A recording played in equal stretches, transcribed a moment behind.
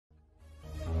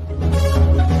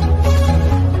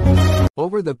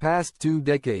Over the past 2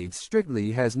 decades,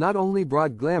 Strictly has not only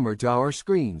brought glamour to our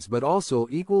screens but also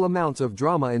equal amounts of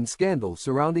drama and scandal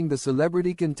surrounding the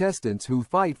celebrity contestants who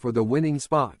fight for the winning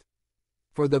spot.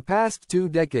 For the past 2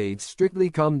 decades,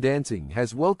 Strictly Come Dancing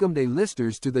has welcomed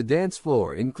A-listers to the dance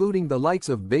floor, including the likes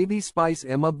of Baby Spice,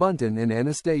 Emma Bunton and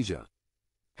Anastasia.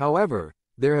 However,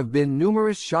 there have been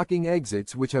numerous shocking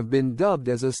exits which have been dubbed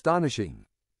as astonishing.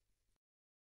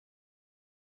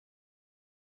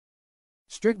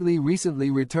 Strictly recently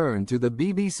returned to the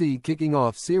BBC, kicking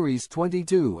off Series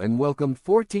 22 and welcomed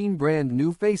 14 brand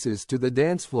new faces to the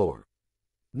dance floor.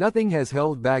 Nothing has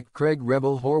held back Craig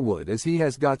Rebel Horwood, as he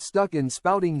has got stuck in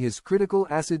spouting his critical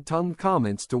acid-tongued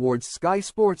comments towards Sky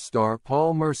Sports star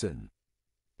Paul Merson.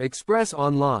 Express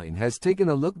Online has taken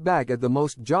a look back at the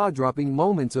most jaw-dropping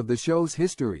moments of the show's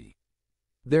history.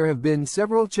 There have been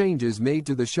several changes made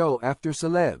to the show after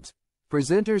celebs,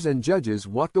 presenters and judges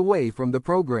walked away from the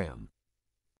program.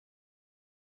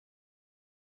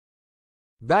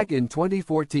 Back in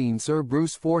 2014, Sir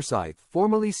Bruce Forsyth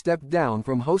formally stepped down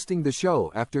from hosting the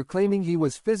show after claiming he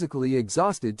was physically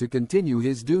exhausted to continue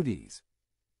his duties.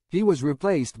 He was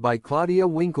replaced by Claudia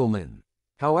Winkleman.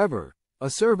 However, a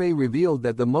survey revealed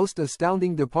that the most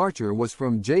astounding departure was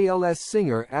from JLS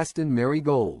singer Aston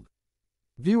Marigold.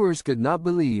 Viewers could not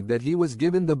believe that he was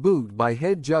given the boot by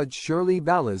head judge Shirley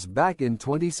Ballas back in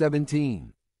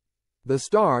 2017. The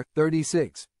star,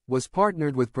 36, was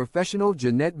partnered with professional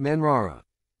Jeanette Manrara.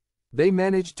 They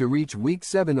managed to reach Week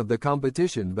 7 of the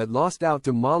competition but lost out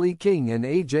to Molly King and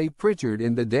AJ Pritchard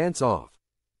in the dance-off.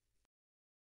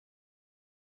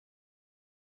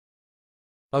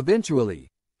 Eventually,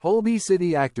 Holby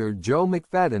City actor Joe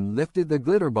McFadden lifted the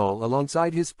glitterball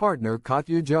alongside his partner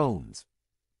Katya Jones.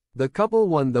 The couple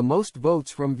won the most votes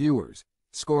from viewers,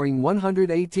 scoring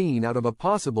 118 out of a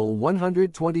possible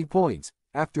 120 points,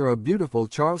 after a beautiful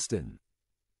Charleston.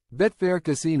 Betfair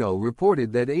Casino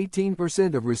reported that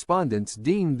 18% of respondents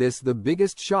deemed this the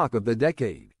biggest shock of the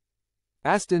decade.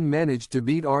 Aston managed to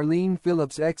beat Arlene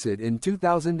Phillips' exit in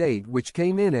 2008, which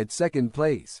came in at second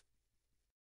place.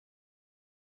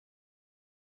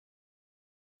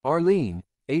 Arlene,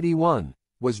 81,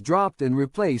 was dropped and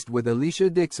replaced with Alicia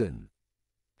Dixon.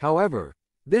 However,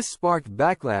 this sparked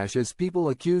backlash as people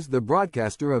accused the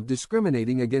broadcaster of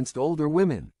discriminating against older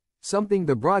women, something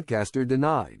the broadcaster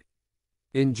denied.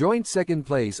 In joint second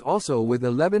place, also with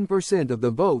 11% of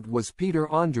the vote, was Peter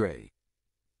Andre.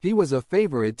 He was a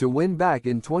favorite to win back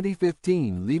in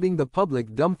 2015, leaving the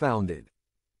public dumbfounded.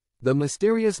 The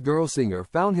mysterious girl singer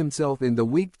found himself in the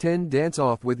Week 10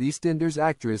 dance-off with EastEnders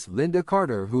actress Linda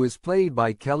Carter, who is played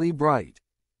by Kelly Bright.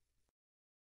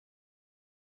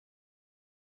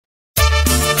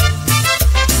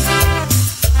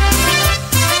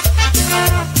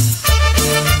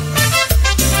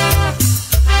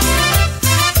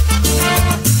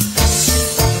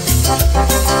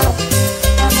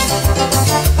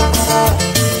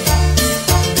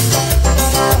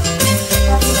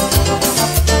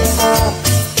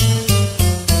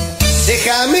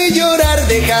 Déjame llorar,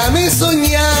 déjame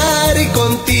soñar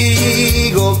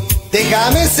contigo,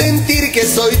 déjame sentir que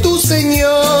soy tu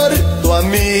señor, tu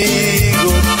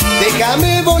amigo.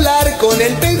 Déjame volar con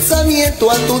el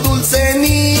pensamiento a tu dulce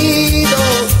nido,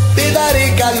 te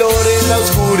daré calor en la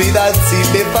oscuridad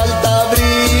si te falta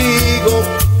abrigo,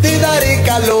 te daré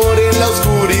calor en la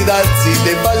oscuridad si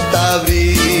te falta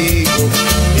abrigo.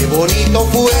 Qué bonito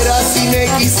fuera si me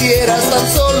quisieras tan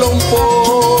solo un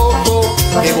poco,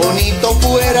 qué bonito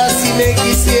fuera si me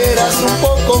quisieras un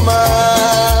poco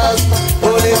más.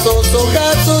 Con esos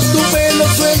ojazos, tu pelo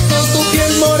suelto, tu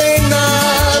piel morena,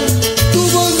 tu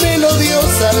voz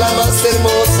melodiosa, la más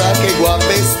hermosa, qué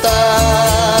guapa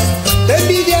estás. Te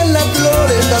envidian las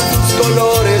flores, dan tus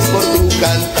colores por tu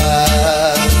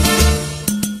cantar.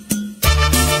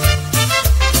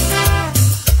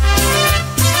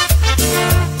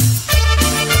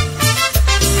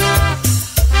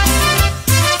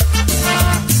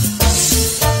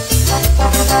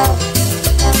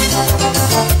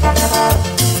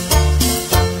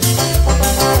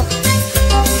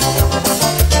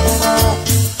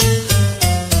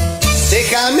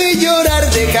 Déjame llorar,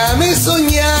 déjame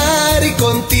soñar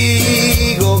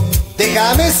contigo,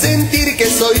 déjame sentir que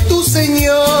soy tu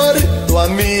señor, tu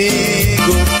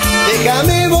amigo.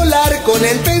 Déjame volar con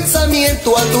el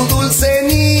pensamiento a tu dulce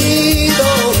nido,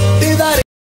 te daré